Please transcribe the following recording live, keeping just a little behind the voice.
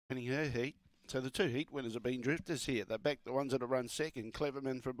winning her heat. So the two heat winners have been drifters here. They're back the ones that have run second.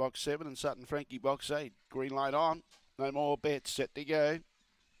 Cleverman from box 7 and Sutton Frankie box 8. Green light on. No more bets. Set to go.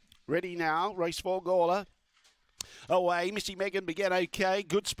 Ready now. Race 4 Gawler. Away, Missy Megan began okay.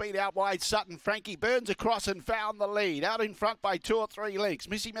 Good speed out wide. Sutton Frankie burns across and found the lead. Out in front by 2 or 3 lengths.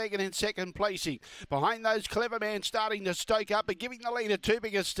 Missy Megan in second placing. Behind those, Clever Man starting to stoke up and giving the leader too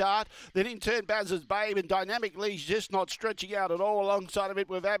big a start. Then in turn, Baz's Babe and Dynamic Lee's just not stretching out at all. Alongside of it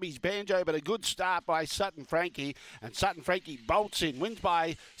with Abby's Banjo, but a good start by Sutton Frankie. And Sutton Frankie bolts in, wins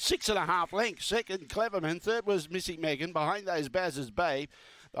by 6.5 lengths. Second, Cleverman. Third was Missy Megan. Behind those, Baz's Babe.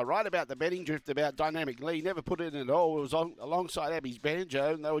 They're right about the betting drift about Dynamic Lee. Never put it in at all. It was alongside Abby's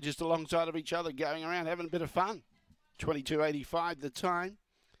Banjo, and they were just alongside of each other, going around, having a bit of fun. 22.85 the time.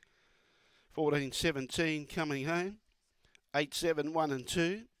 14.17 coming home. 8.71 and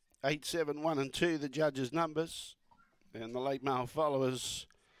 2. 8.71 and 2, the judges' numbers. And the late male followers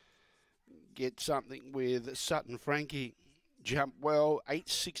get something with Sutton Frankie. Jump well.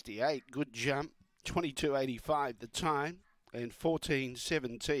 8.68, good jump. 22.85 the time. And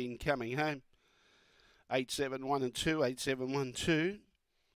 14.17 coming home. 8.71 and 2, 8.71 2.